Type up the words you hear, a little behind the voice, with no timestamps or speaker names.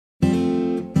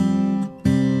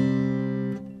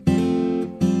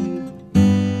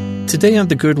Today on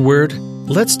The Good Word,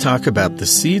 let's talk about the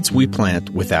seeds we plant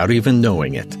without even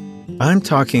knowing it. I'm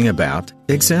talking about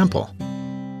example.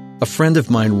 A friend of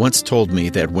mine once told me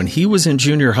that when he was in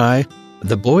junior high,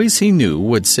 the boys he knew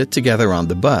would sit together on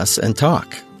the bus and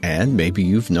talk. And maybe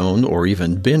you've known or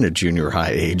even been a junior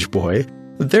high age boy.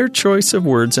 Their choice of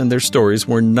words and their stories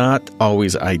were not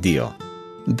always ideal.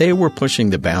 They were pushing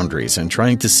the boundaries and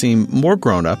trying to seem more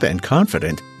grown-up and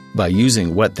confident by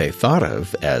using what they thought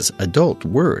of as adult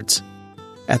words.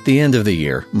 At the end of the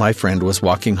year, my friend was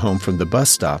walking home from the bus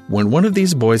stop when one of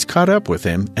these boys caught up with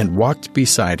him and walked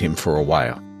beside him for a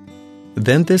while.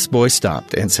 Then this boy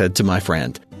stopped and said to my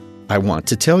friend, "I want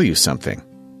to tell you something."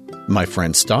 My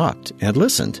friend stopped and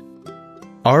listened.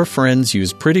 Our friends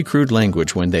use pretty crude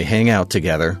language when they hang out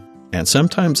together, and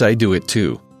sometimes I do it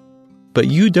too. But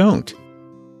you don't.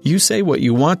 You say what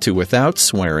you want to without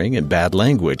swearing and bad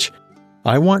language.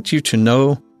 I want you to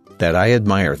know that I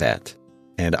admire that,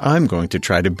 and I'm going to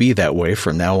try to be that way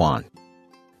from now on.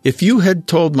 If you had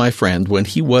told my friend when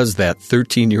he was that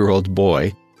 13-year-old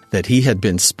boy that he had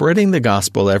been spreading the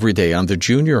gospel every day on the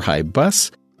junior high bus,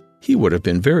 he would have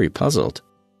been very puzzled.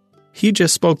 He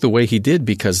just spoke the way he did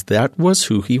because that was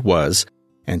who he was,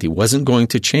 and he wasn't going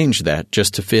to change that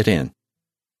just to fit in.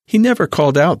 He never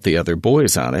called out the other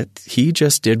boys on it. He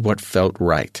just did what felt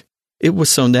right. It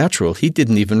was so natural he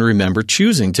didn't even remember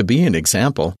choosing to be an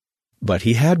example, but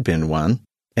he had been one,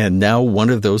 and now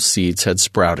one of those seeds had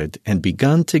sprouted and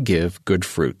begun to give good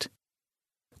fruit.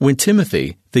 When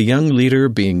Timothy, the young leader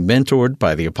being mentored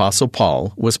by the Apostle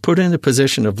Paul, was put in a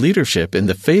position of leadership in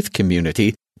the faith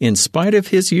community in spite of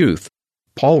his youth,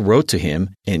 Paul wrote to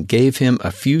him and gave him a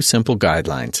few simple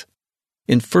guidelines.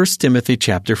 In 1 Timothy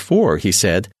chapter 4, he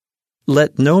said,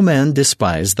 "Let no man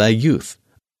despise thy youth,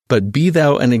 but be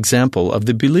thou an example of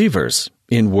the believers,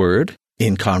 in word,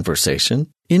 in conversation,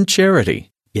 in charity,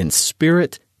 in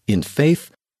spirit, in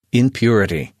faith, in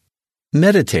purity.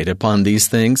 Meditate upon these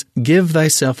things, give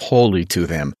thyself wholly to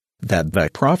them, that thy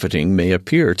profiting may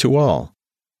appear to all.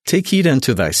 Take heed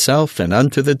unto thyself and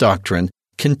unto the doctrine,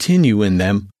 continue in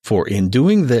them, for in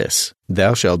doing this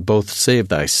thou shalt both save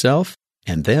thyself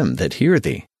and them that hear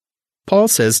thee." Paul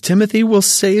says Timothy will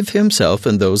save himself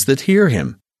and those that hear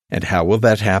him. And how will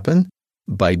that happen?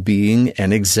 By being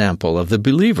an example of the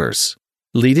believers,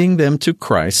 leading them to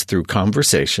Christ through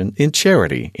conversation, in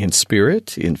charity, in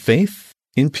spirit, in faith,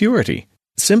 in purity,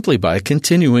 simply by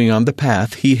continuing on the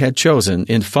path he had chosen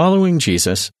in following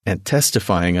Jesus and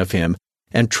testifying of him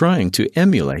and trying to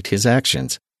emulate his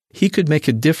actions. He could make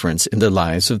a difference in the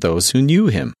lives of those who knew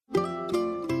him.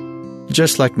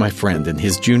 Just like my friend in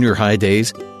his junior high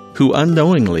days, who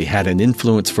unknowingly had an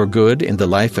influence for good in the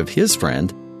life of his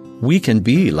friend, we can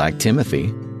be like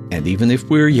Timothy, and even if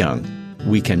we're young,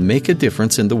 we can make a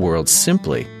difference in the world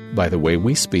simply by the way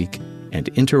we speak and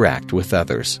interact with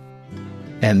others.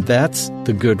 And that's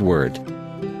the good word.